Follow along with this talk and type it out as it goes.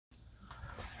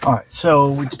Alright,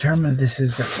 so we determined this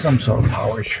has got some sort of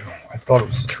power issue. I thought it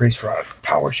was a trace rod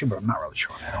power issue, but I'm not really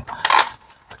sure now.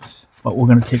 But we're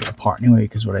going to take it apart anyway,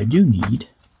 because what I do need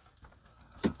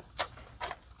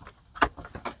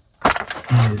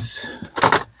is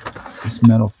this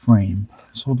metal frame. I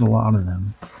sold a lot of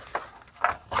them.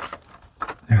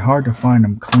 They're hard to find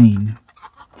them clean.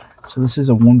 So this is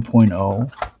a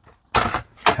 1.0.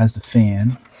 Has the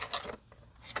fan.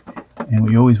 And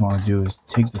what you always want to do is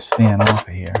take this fan off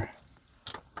of here.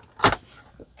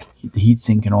 Keep the heat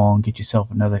sink and all, and get yourself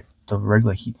the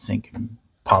regular heat sink and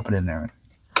pop it in there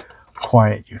and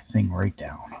quiet your thing right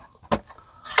down.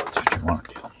 That's what you want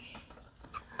to do.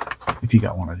 If you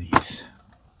got one of these.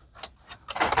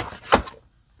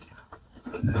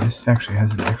 Now, this actually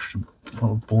has an extra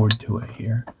little board to it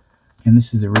here. And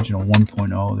this is the original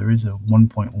 1.0. There is a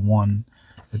 1.1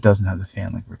 that doesn't have the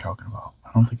fan like we're talking about.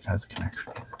 I don't think it has a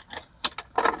connection either.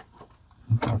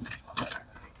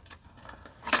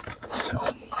 So,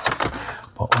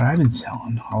 but what I've been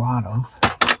selling a lot of,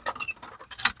 I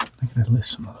gotta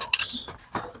list some of those,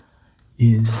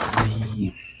 is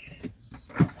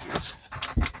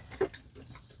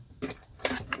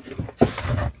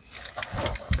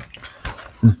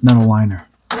the metal liner.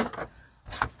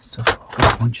 So a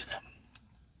whole bunch of them,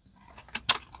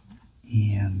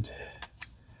 and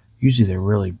usually they're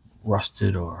really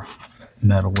rusted or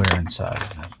metal wear inside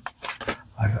of them.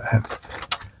 I've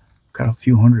got a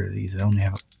few hundred of these. I only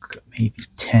have maybe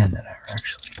 10 that are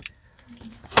actually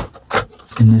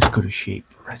in this good a shape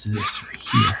as this right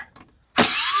here.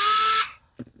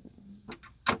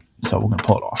 So we're going to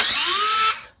pull it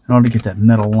off. In order to get that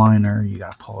metal liner, you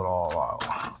got to pull it all out.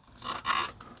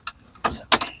 So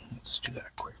let's do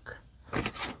that quick.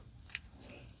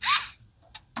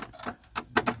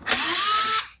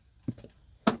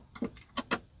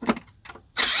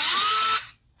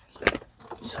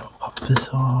 So pop this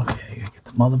off. Yeah, you got to get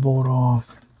the motherboard off.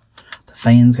 The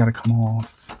fan's got to come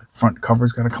off. The front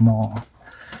cover's got to come off.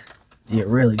 You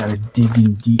really got to dig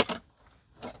in deep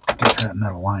to get that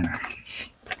metal liner.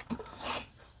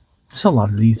 There's a lot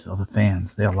of these other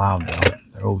fans. They're loud though.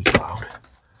 They're always loud.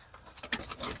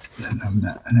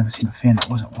 I've never seen a fan that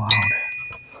wasn't loud.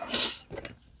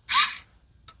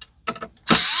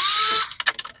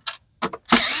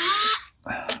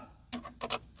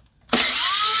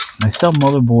 I sell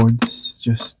motherboards,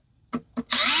 just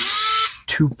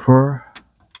 2 per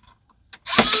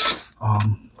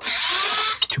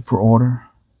order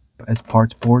as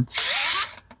parts boards.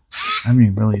 I haven't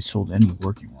even really sold any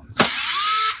working ones.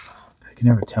 I can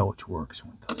never tell which works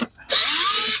and what doesn't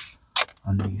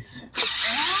on these.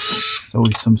 There's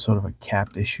always some sort of a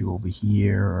cap issue over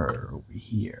here or over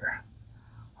here.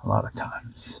 A lot of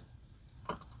times.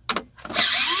 I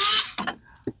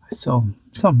sell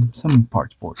some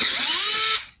parts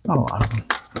boards. Not a lot of them.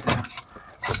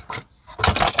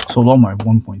 Sold all my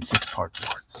 1.6 parts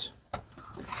boards.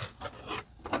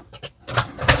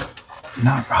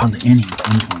 Not hardly any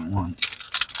 1.1.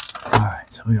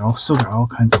 Alright, so we also got all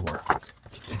kinds of work to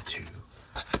get to.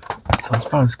 So it's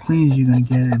about as clean as you're going to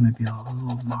get it. It might be a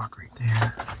little mark right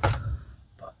there.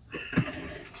 But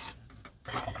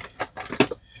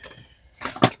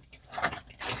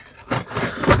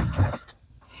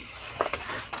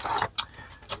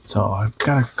so I've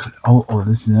got to, oh,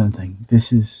 this is another thing.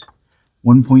 This is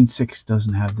 1.6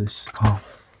 doesn't have this,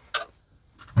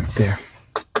 right there.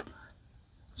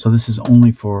 So this is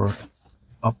only for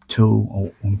up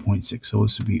to 1.6. So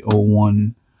this would be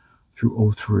 01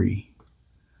 through 03.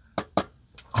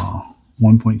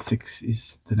 1.6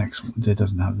 is the next one that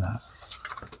doesn't have that.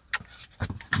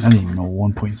 I didn't even know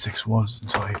what 1.6 was.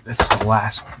 So that's the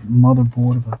last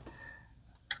motherboard of a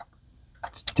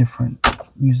different,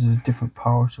 uses a different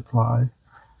power supply.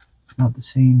 It's not the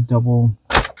same double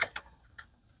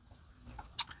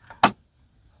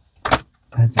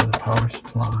as the power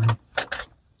supply.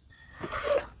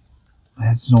 It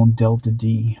has its own Delta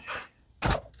D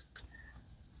as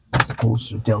opposed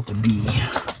to Delta B.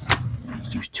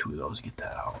 Let's use 2 of those to get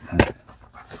that out.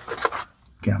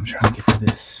 Again, I'm trying to get to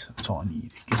this. That's all I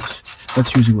need.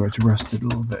 That's usually where it's rusted a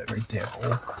little bit right there.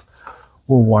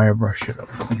 We'll wire brush it up,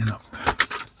 clean it up.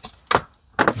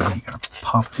 And then you gotta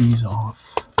pop these off.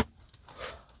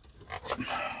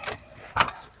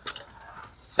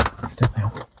 It's definitely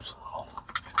a little slow.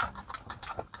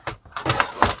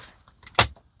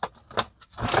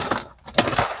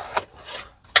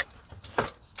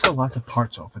 Got lots of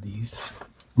parts off of these.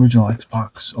 Original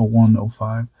Xbox 01,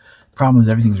 05. Problem is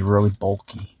everything's really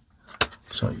bulky.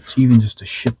 So it's even just to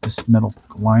ship this metal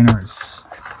liner is,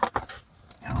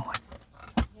 you know, like,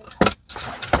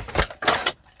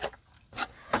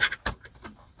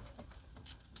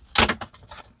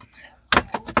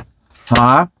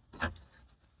 Huh?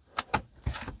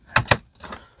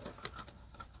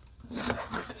 Let's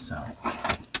separate this out.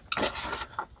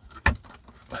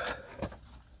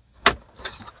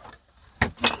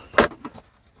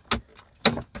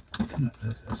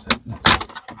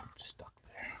 Stuck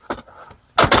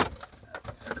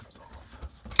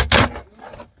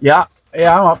there. Yeah,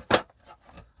 I'm up.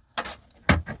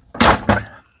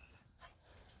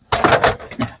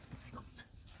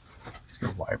 Just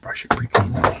gonna wire brush it pretty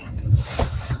clean.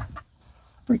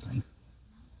 Pretty clean.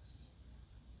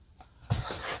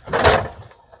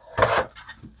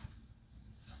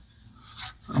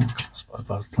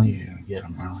 About as clean as you're gonna get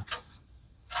them, really.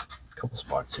 A couple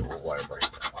spots here will wire brush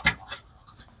that.